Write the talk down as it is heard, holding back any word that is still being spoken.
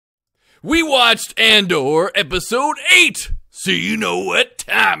We watched Andor episode 8, so you know what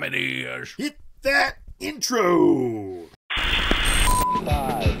time it is. Hit that intro.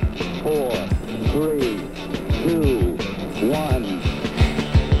 5, 4, 3, 2, 1.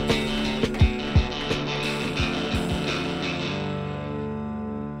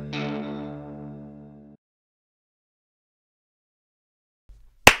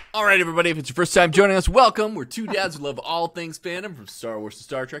 All right, everybody, if it's your first time joining us, welcome. We're two dads who love all things fandom, from Star Wars to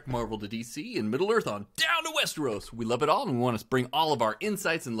Star Trek, Marvel to DC, and Middle-earth on down to Westeros. We love it all, and we want to bring all of our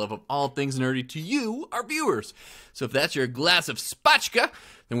insights and love of all things nerdy to you, our viewers. So if that's your glass of spatchka,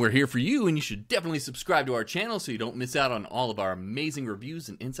 then we're here for you, and you should definitely subscribe to our channel so you don't miss out on all of our amazing reviews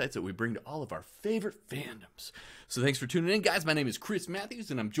and insights that we bring to all of our favorite fandoms. So thanks for tuning in, guys. My name is Chris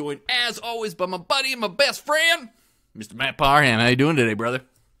Matthews, and I'm joined, as always, by my buddy and my best friend, Mr. Matt Parham. How you doing today, brother?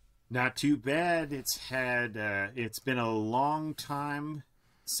 Not too bad. It's been a long time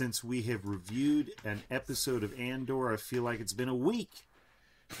since we have reviewed an episode of Andor. I feel like it's been a week.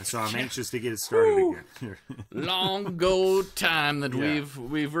 So I'm anxious to get it started again. Long ago time that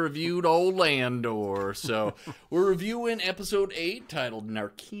we've reviewed old Andor. So we're reviewing episode 8, titled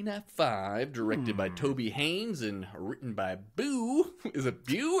NARKINA 5, directed by Toby Haynes and written by Boo. Is it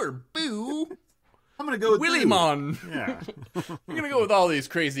Boo or Boo? I'm going to go with Willimon. Yeah. We're going to go with all these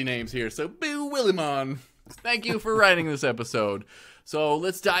crazy names here. So, Boo Willimon, thank you for writing this episode. So,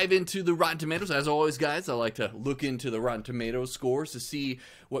 let's dive into the Rotten Tomatoes. As always, guys, I like to look into the Rotten Tomatoes scores to see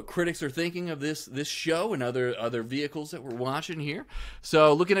what critics are thinking of this show and other vehicles that we're watching here.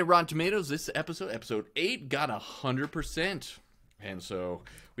 So, looking at Rotten Tomatoes, this episode 8, got 100%. And so,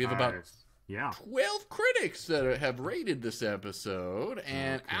 we have about 12 critics that have rated this episode,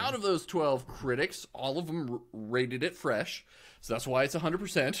 and out of those 12 critics, all of them rated it fresh, so that's why it's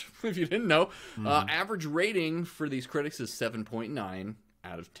 100%, if you didn't know. Average rating for these critics is 7.9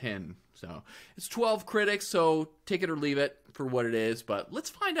 out of 10, so it's 12 critics, so take it or leave it for what it is, but let's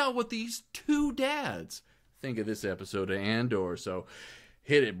find out what these two dads think of this episode of Andor, so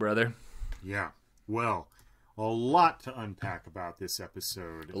hit it, brother. Yeah, well, a lot to unpack about this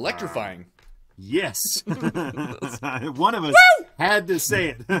episode. Electrifying. Yes. One of us had to say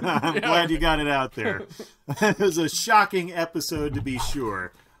it. I'm glad you got it out there. It was a shocking episode, to be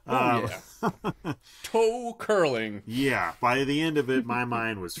sure. Toe curling. Yeah, by the end of it, my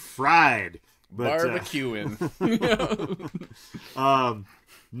mind was fried. But, barbecuing.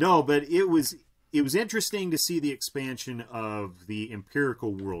 No, but it was interesting to see the expansion of the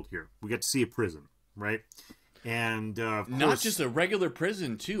empirical world here. We got to see a prison, right? And of not course, just a regular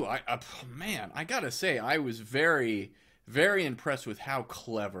prison too. Man, I gotta say, I was very, very impressed with how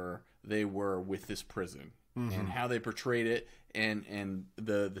clever they were with this prison and how they portrayed it, and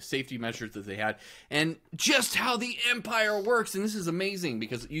the safety measures that they had, and just how the Empire works. And this is amazing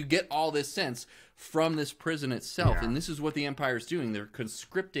because you get all this sense from this prison itself, and this is what the Empire is doing. They're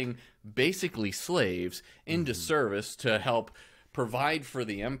conscripting basically slaves into service to help provide for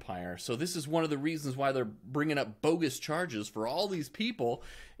the Empire. So this is one of the reasons why they're bringing up bogus charges for all these people,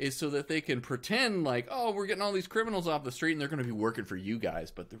 is so that they can pretend like, oh, we're getting all these criminals off the street and they're going to be working for you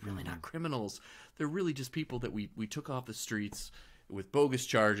guys, but they're really not criminals. They're really just people that we took off the streets with bogus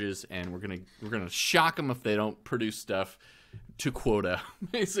charges, and we're gonna shock them if they don't produce stuff to quota,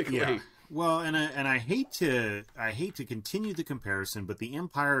 basically. Yeah. Well, and I hate to continue the comparison, but the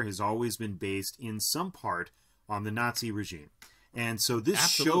Empire has always been based in some part on the Nazi regime. And so this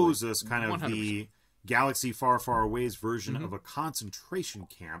shows us kind of 100%. The galaxy far, far away's version of a concentration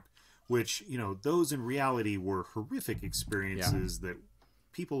camp, which, you know, those in reality were horrific experiences that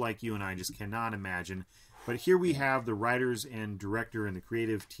people like you and I just cannot imagine. But here we have the writers and director and the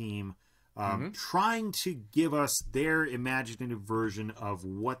creative team trying to give us their imaginative version of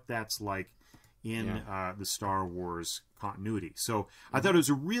what that's like in the Star Wars continuity. So I thought it was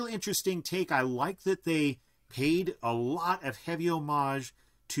a real interesting take. I like that they paid a lot of heavy homage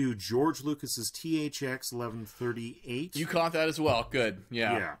to George Lucas's THX 1138. You caught that as well. Good.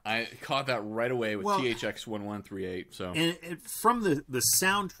 Yeah. I caught that right away with THX 1138. So, and from the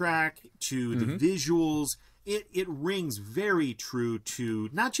soundtrack to the visuals, it rings very true to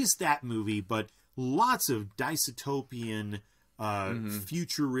not just that movie, but lots of dystopian,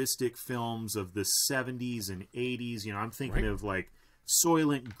 futuristic films of the 70s and 80s. You know, I'm thinking of like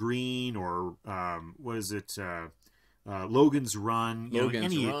Soylent Green, or what is it? Logan's Run.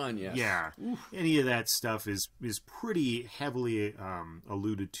 Run, yes. Yeah. Any of that stuff is pretty heavily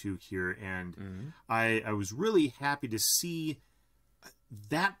alluded to here, and I was really happy to see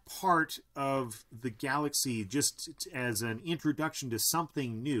that part of the galaxy just as an introduction to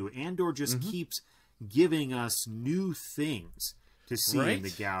something new. Andor just keeps giving us new things to see in the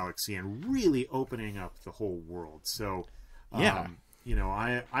galaxy and really opening up the whole world. So, you know,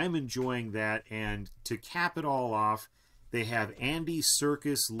 I'm enjoying that. And to cap it all off, they have Andy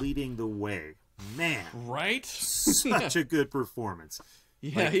Serkis leading the way. Man, right? Such a good performance.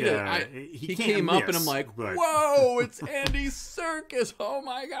 Yeah, like, he came up and I'm like, whoa, it's Andy Serkis. Oh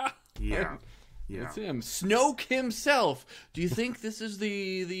my god. Yeah. It's him. Snoke himself. Do you think this is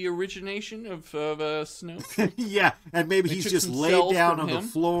the origination of Snoke? Yeah, and maybe he's just laid down on the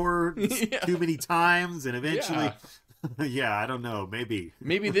floor too many times, and eventually, I don't know, maybe.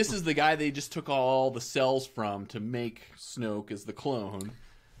 Maybe this is the guy they just took all the cells from to make Snoke as the clone.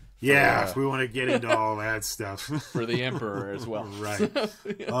 If we want to get into all that stuff. For the Emperor as well. Right.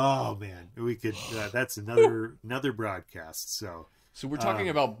 Oh, man. We could, that's another broadcast, so... So we're talking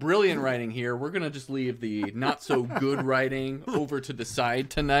about brilliant writing here. We're going to just leave the not-so-good writing over to the side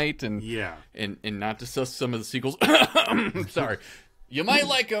tonight and not discuss some of the sequels. Sorry. You might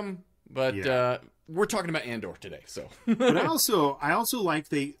like them, but we're talking about Andor today. So, but I also like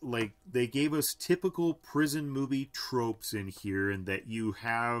they gave us typical prison movie tropes in here, and that you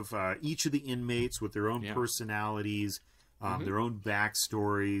have each of the inmates with their own personalities, their own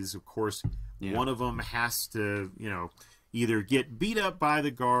backstories. Of course, one of them has to, you know, either get beat up by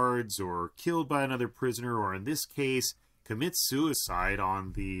the guards or killed by another prisoner, or in this case, commit suicide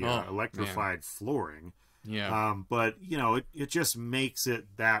on the electrified flooring. Yeah. But, you know, it just makes it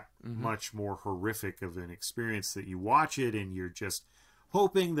that much more horrific of an experience that you watch it and you're just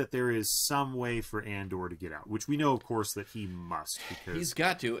hoping that there is some way for Andor to get out, which we know, of course, that he must. Because he's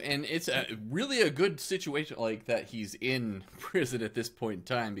got to, and it's really a good situation like that he's in prison at this point in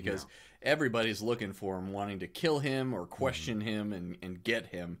time, because everybody's looking for him, wanting to kill him or question him and get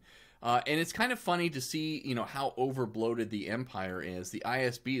him. And it's kind of funny to see, you know, how overbloated the Empire is. The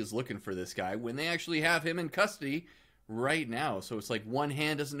ISB is looking for this guy when they actually have him in custody right now. So it's like one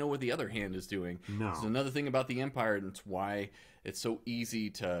hand doesn't know what the other hand is doing. No. It's another thing about the Empire, and it's why it's so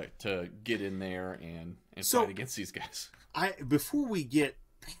easy to get in there and fight against these guys. Before we get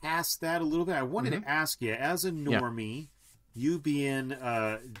past that a little bit, I wanted to ask you, as a normie, you being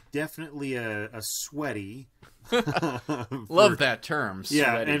definitely a sweaty... Love that term, sweaty.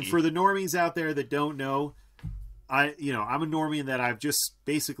 Yeah, and for the normies out there that don't know, I'm a normie in that I've just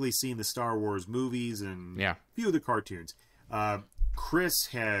basically seen the Star Wars movies and a few of the cartoons. Chris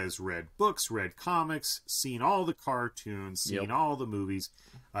has read books, read comics, seen all the cartoons, seen all the movies,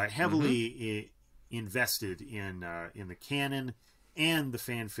 heavily invested in the canon and the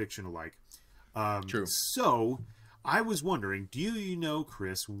fan fiction alike. True. So I was wondering, do you know,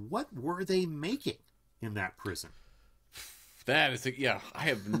 Chris, what were they making in that prison? That is, I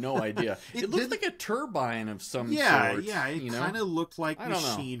have no idea. It looked like a turbine of some sort. Yeah, it kind of looked like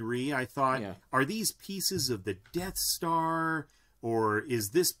machinery. I thought, are these pieces of the Death Star, or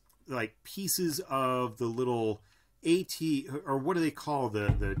is this like pieces of the little or what do they call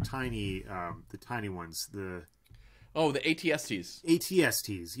the tiny ones? The ATSTs.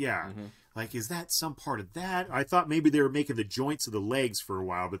 ATSTs, yeah. Like, is that some part of that? I thought maybe they were making the joints of the legs for a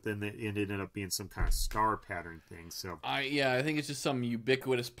while, but then it ended up being some kind of star pattern thing. So I think it's just some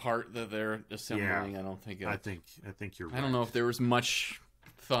ubiquitous part that they're assembling. I don't think. I think you're right. I don't know if there was much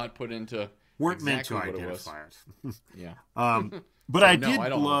thought put into. Weren't exactly meant to identify it. Yeah. But I did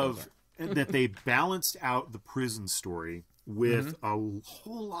love that they balanced out the prison story with a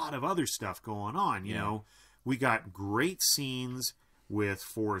whole lot of other stuff going on. You know, we got great scenes with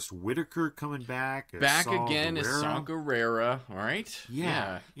Forrest Whitaker coming back as Saw again Gerrera. As Saw Gerrera, all right?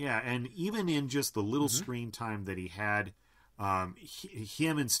 Yeah, and even in just the little screen time that he had,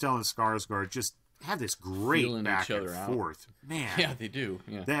 him and Stellan Skarsgård just had this great feeling back each other and out. forth. Man, yeah, they do.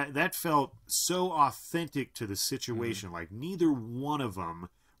 Yeah. That felt so authentic to the situation. Like neither one of them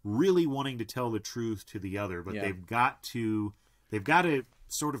really wanting to tell the truth to the other, but they've got to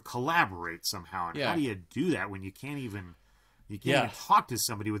sort of collaborate somehow. And how do you do that when you can't even talk to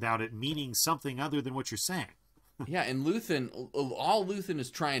somebody without it meaning something other than what you're saying? Yeah, and all Luthen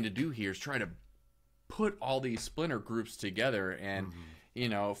is trying to do here is try to put all these splinter groups together. And, you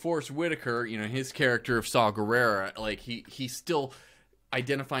know, Forrest Whitaker, you know, his character of Saw Gerrera, like, he's still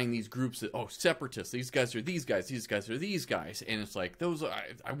identifying these groups that, separatists, these guys are these guys are these guys. And it's like,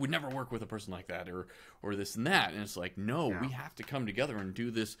 I would never work with a person like that or this and that. And it's like, no, we have to come together and do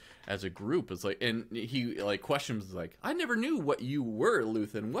this as a group. It's like, and he like questions like, I never knew what you were,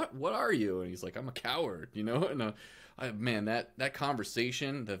 Luthen. What are you? And he's like, I'm a coward, you know? And man, that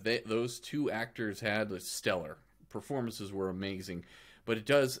conversation that those two actors had was stellar. Performances were amazing, but it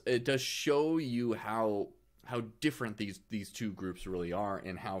does show you how how different these two groups really are,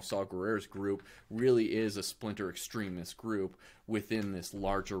 and how Saw Gerrera's group really is a splinter extremist group within this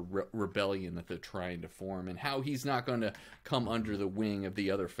larger rebellion that they're trying to form, and how he's not going to come under the wing of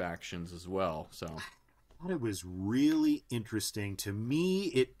the other factions as well. So I thought it was really interesting. To me,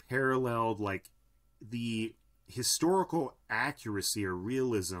 it paralleled like the historical accuracy or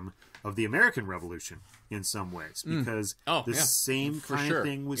realism of the American Revolution in some ways, because same kind of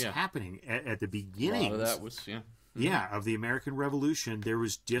thing was happening at the beginning. A lot of that was of the American Revolution. There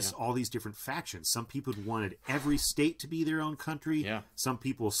was just all these different factions. Some people wanted every state to be their own country. Some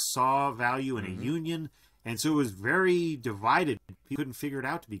people saw value in a union, and so it was very divided. People couldn't figure it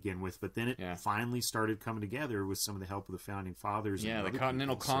out to begin with, but then it finally started coming together with some of the help of the Founding Fathers. Yeah, the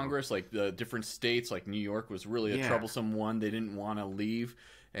Continental Congress, like the different states, like New York was really a troublesome one. They didn't want to leave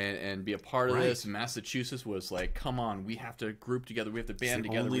and be a part of this. Massachusetts was like, come on, we have to group together. We have to band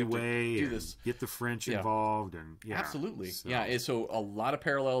together. Only we have way to do this. Get the French involved. And absolutely. So a lot of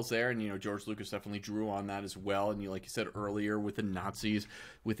parallels there. And, George Lucas definitely drew on that as well. And like you said earlier, with the Nazis,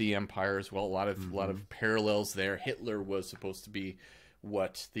 with the Empire as well, a lot of parallels there. Hitler was supposed to be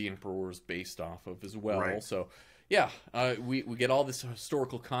what the Emperor was based off of as well. Right. So we get all this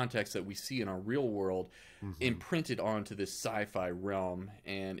historical context that we see in our real world imprinted onto this sci-fi realm,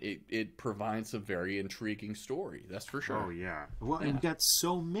 and it provides a very intriguing story. That's for sure. Oh yeah. Well, and we got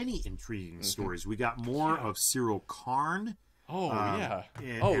so many intriguing stories. We got more of Cyril Karn. Oh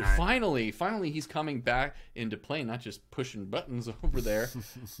finally he's coming back into play, not just pushing buttons over there.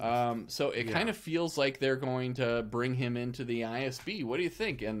 So it kind of feels like they're going to bring him into the ISB. What do you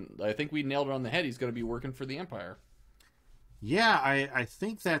think? And I think we nailed it on the head. He's going to be working for the Empire. Yeah, I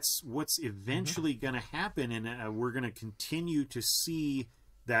think that's what's eventually going to happen, and we're going to continue to see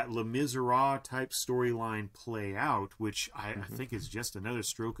that Les Miserables type storyline play out, which I think is just another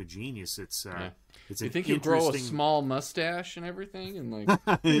stroke of genius. It's you think he'll grow a small mustache and everything, and like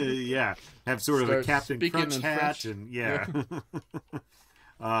have sort of a Captain Crunch hat, and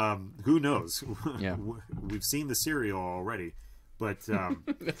who knows? Yeah, we've seen the cereal already, but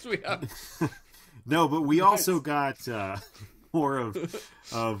yes, we have. No, but we also got more of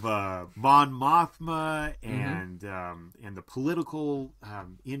Mon Mothma and the political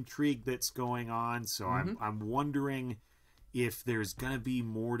intrigue that's going on. So I'm wondering if there's going to be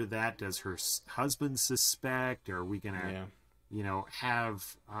more to that. Does her husband suspect? Or are we going to,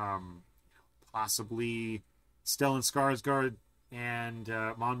 have possibly Stellan Skarsgård and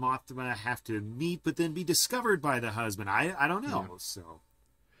Mon Mothma have to meet, but then be discovered by the husband? I don't know. Yeah. So.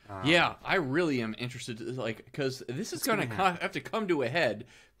 I really am interested, because this is going to have to come to a head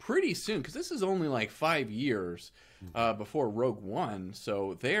pretty soon, because this is only like 5 years before Rogue One,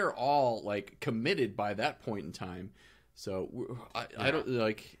 so they're all like committed by that point in time. So I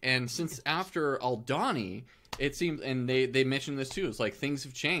don't and since after Aldhani, it seems, and they mentioned this too, it's like things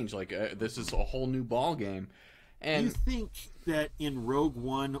have changed. Like this is a whole new ball game. And do you think that in Rogue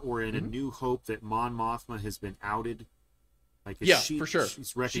One or in A New Hope that Mon Mothma has been outed? For sure.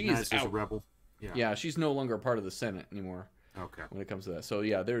 She's recognized as a rebel. Yeah, she's no longer a part of the Senate anymore. Okay. When it comes to that. So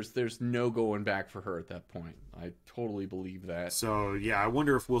there's no going back for her at that point. I totally believe that. So I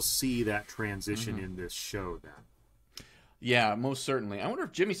wonder if we'll see that transition in this show then. Yeah, most certainly. I wonder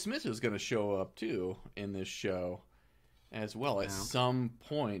if Jimmy Smith is going to show up too in this show as well at some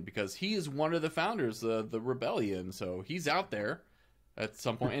point, because he is one of the founders of the rebellion. So he's out there at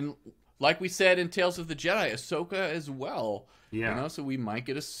some point. And like we said in Tales of the Jedi, Ahsoka as well. Yeah. So we might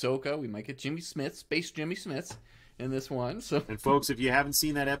get Ahsoka. We might get Jimmy Smith, Space Jimmy Smith in this one. So, and folks, if you haven't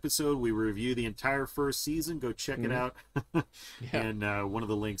seen that episode, we review the entire first season. Go check it out. And one of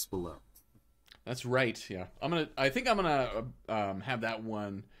the links below. That's right. Yeah. I think I'm gonna have that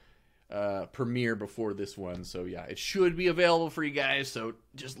one premiere before this one. So it should be available for you guys. So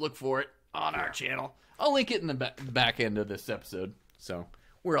just look for it on our channel. I'll link it in the back end of this episode. So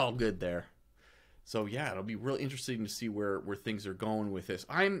we're all good there. So it'll be really interesting to see where things are going with this.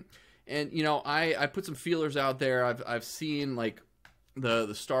 I put some feelers out there. I've seen like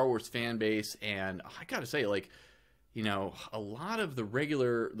the Star Wars fan base, and I gotta say, a lot of the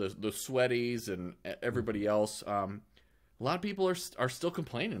regular the sweaties and everybody else, a lot of people are still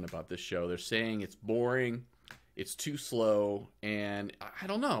complaining about this show. They're saying it's boring, it's too slow, and I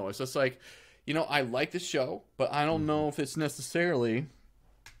don't know. It's just like, I like this show, but I don't know if it's necessarily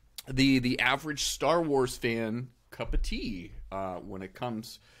the average Star Wars fan cup of tea when it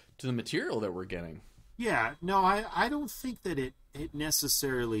comes to the material that we're getting. Yeah, no, I don't think that it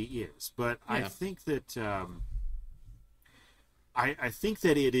necessarily is, but I think that I think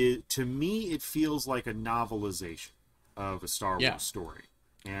that it is, to me, it feels like a novelization of a Star Wars story.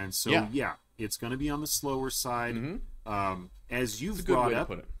 And so, It's going to be on the slower side. As you've That's a good brought way to up,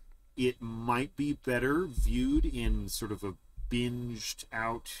 put it. It might be better viewed in sort of a binged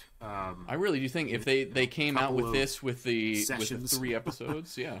out. I really do think if they came out with this with the 3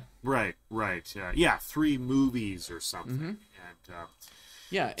 episodes, yeah. Right. Yeah, 3 movies or something.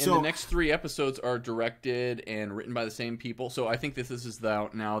 And the next 3 episodes are directed and written by the same people. So I think this is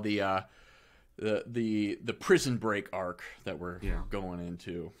now the prison break arc that we're going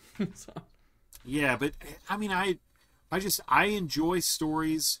into. So. Yeah, but I mean, I enjoy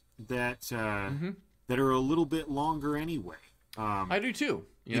stories that that are a little bit longer anyway. I do too.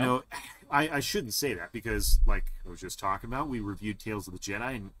 You know, I shouldn't say that because, like I was just talking about, we reviewed Tales of the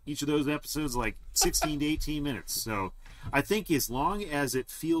Jedi, and each of those episodes like 16 to 18 minutes. So I think as long as it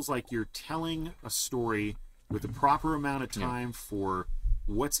feels like you're telling a story with the proper amount of time for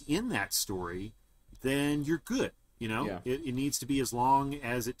what's in that story, then you're good. You know, it needs to be as long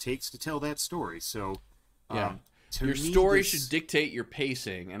as it takes to tell that story. So your story should dictate your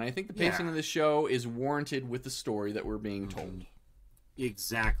pacing, and I think the pacing of the show is warranted with the story that we're being told.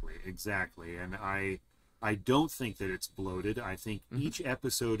 Exactly, and I don't think that it's bloated. I think each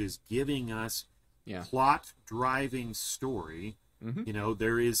episode is giving us plot-driving story. You know,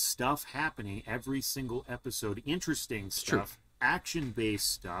 there is stuff happening every single episode, interesting stuff,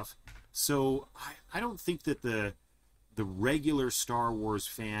 action-based stuff. So I don't think that the regular Star Wars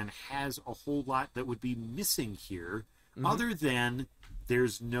fan has a whole lot that would be missing here, other than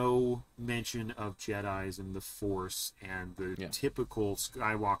there's no mention of Jedis and the Force and the typical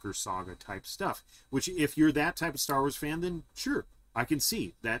Skywalker saga type stuff. Which, if you're that type of Star Wars fan, then sure, I can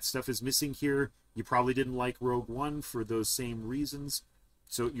see that stuff is missing here. You probably didn't like Rogue One for those same reasons.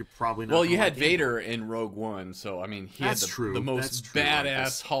 So you're probably not. Well, you had Vader in Rogue One, so I mean, he had the most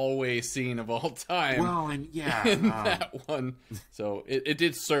badass hallway scene of all time. Well, and in that one, so it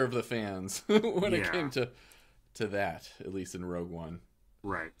did serve the fans when it came to that, at least in Rogue One.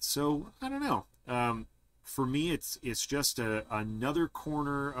 Right. So I don't know. For me, it's just another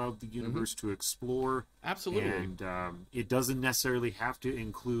corner of the universe to explore. Absolutely. And it doesn't necessarily have to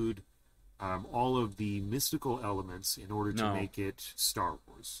include all of the mystical elements in order to make it Star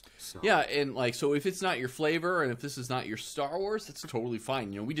Wars. So. Yeah, and so if it's not your flavor and if this is not your Star Wars, that's totally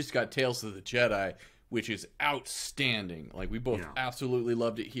fine. You know, we just got Tales of the Jedi, which is outstanding. Like, we both absolutely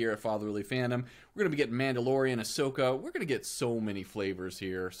loved it here at Fatherly Fandom. We're going to be getting Mandalorian, Ahsoka. We're going to get so many flavors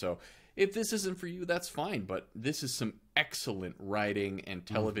here. So if this isn't for you, that's fine. But this is some excellent writing and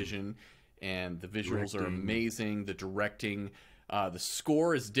television, and the visuals are amazing. The directing... the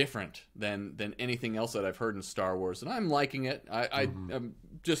score is different than anything else that I've heard in Star Wars, and I'm liking it. I'm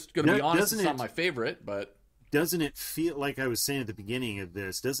just going to be honest, it's not my favorite, but... Doesn't it feel, like I was saying at the beginning of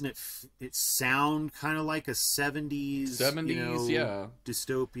this, doesn't it sound kind of like a 70s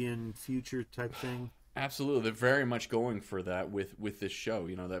dystopian future type thing? Absolutely. They're very much going for that with this show,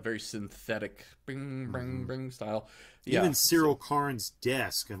 you know, that very synthetic bing style. Yeah. Even Cyril Karn's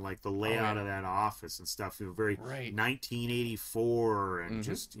desk and like the layout of that office and stuff, you know, very 1984 and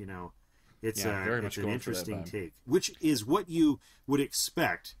just, you know, it's an interesting take, which is what you would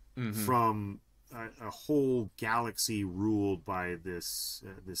expect from a whole galaxy ruled by this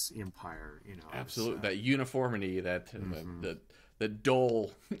empire, you know. Absolutely. That uniformity, that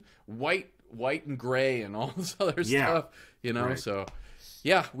dull white and gray and all this other stuff, you know. So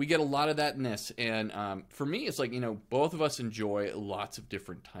yeah, we get a lot of that in this, and for me it's like, you know, both of us enjoy lots of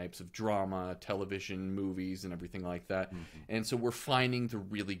different types of drama, television, movies, and everything like that, and so we're finding the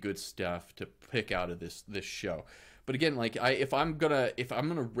really good stuff to pick out of this show. But again, like, if I'm gonna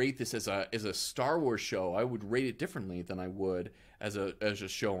rate this as a Star Wars show, I would rate it differently than I would as a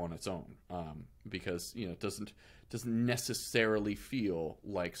show on its own, because, you know, it doesn't necessarily feel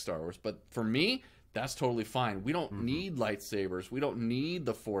like Star Wars. But for me, that's totally fine. We don't need lightsabers. We don't need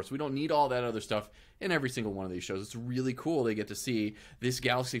the Force. We don't need all that other stuff in every single one of these shows. It's really cool they get to see this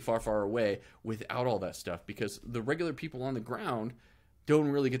galaxy far, far away without all that stuff, because the regular people on the ground don't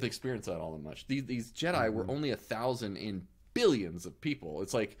really get to experience that all that much. These Jedi were only 1,000 in billions of people.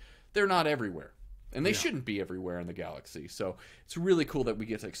 It's like, they're not everywhere. And they shouldn't be everywhere in the galaxy. So it's really cool that we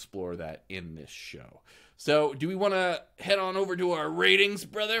get to explore that in this show. So do we want to head on over to our ratings,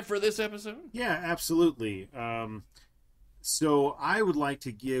 brother, for this episode? Yeah, absolutely. So I would like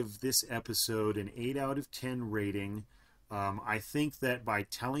to give this episode an 8 out of 10 rating. I think that by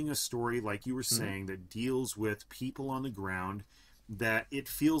telling a story, like you were saying, that deals with people on the ground, that it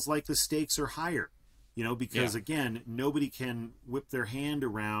feels like the stakes are higher. You know, because, again, nobody can whip their hand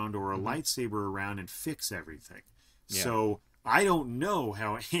around or a lightsaber around and fix everything. Yeah. So I don't know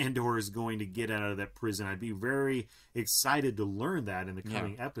how Andor is going to get out of that prison. I'd be very excited to learn that in the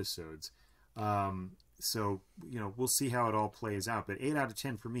coming episodes. So, we'll see how it all plays out. But 8 out of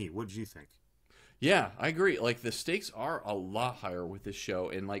 10 for me. What did you think? Yeah, I agree. Like, the stakes are a lot higher with this show.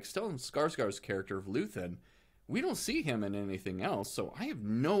 And, like, Stellan Skarsgård's character of Luthen, we don't see him in anything else. So I have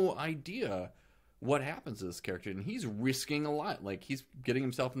no idea what happens to this character. And he's risking a lot. Like, he's getting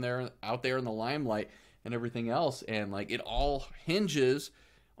himself out there in the limelight and everything else. And, like, it all hinges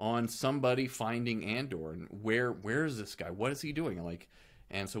on somebody finding Andor. And where is this guy? What is he doing? Like,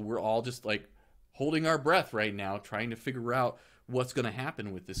 and so we're all just, like, holding our breath right now, trying to figure out what's going to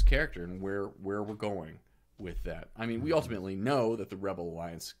happen with this character and where we're going with that. I mean, we ultimately know that the Rebel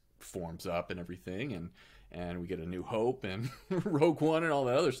Alliance forms up and everything, and we get a New Hope and Rogue One and all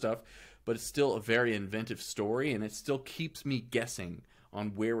that other stuff, but it's still a very inventive story, and it still keeps me guessing on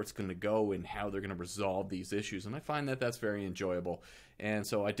where it's going to go and how they're going to resolve these issues, and I find that that's very enjoyable. And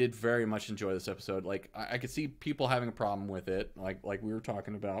so I did very much enjoy this episode. Like, I could see people having a problem with it, like we were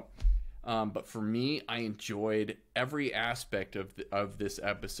talking about. But for me, I enjoyed every aspect of this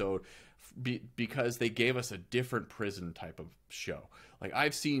episode because they gave us a different prison type of show. Like,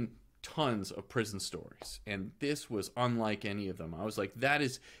 I've seen tons of prison stories, and this was unlike any of them. I was like, that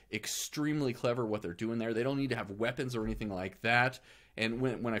is extremely clever what they're doing there. They don't need to have weapons or anything like that. And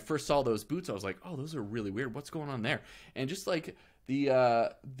when I first saw those boots, I was like, oh, those are really weird. What's going on there? And just like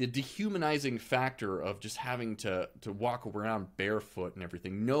the dehumanizing factor of just having to walk around barefoot and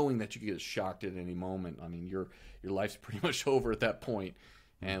everything, knowing that you could get shocked at any moment. I mean, your life's pretty much over at that point.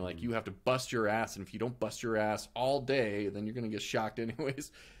 And like, you have to bust your ass, and if you don't bust your ass all day, then you're going to get shocked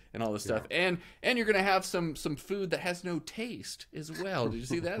anyways, and all this stuff. And you're going to have some food that has no taste as well. Did you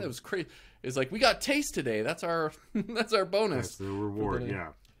see that? That was crazy. It's like, we got taste today. That's our bonus. That's the reward, yeah.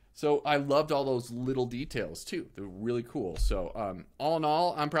 So I loved all those little details too. They're really cool. So all in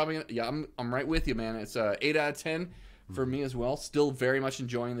all, I'm probably I'm right with you, man. It's 8 out of 10 for me as well. Still very much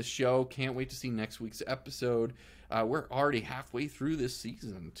enjoying the show. Can't wait to see next week's episode. We're already halfway through this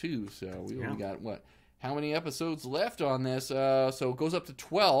season too, so we only got how many episodes left on this? So it goes up to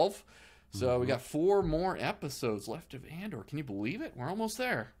 12. So we got 4 more episodes left of Andor. Can you believe it? We're almost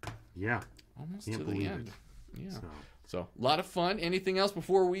there. Yeah, almost to the end. Yeah. So a lot of fun. Anything else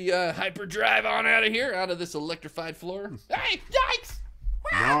before we hyperdrive on out of here, out of this electrified floor? Hey, yikes!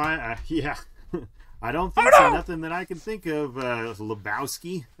 No, I don't think so. Nothing that I can think of.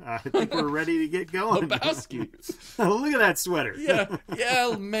 Lebowski. I think we're ready to get going. Lebowski. Look at that sweater.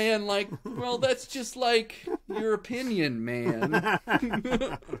 Yeah, man. Like, well, that's just like your opinion, man.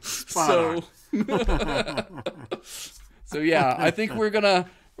 So yeah, I think we're gonna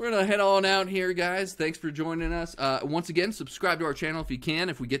head on out here, guys. Thanks for joining us. Once again, subscribe to our channel if you can.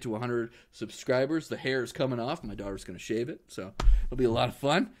 If we get to 100 subscribers, the hair is coming off. My daughter's going to shave it, so it'll be a lot of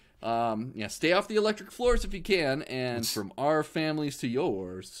fun. Stay off the electric floors if you can. And from our families to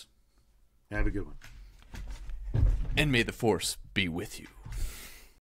yours, have a good one. And may the Force be with you.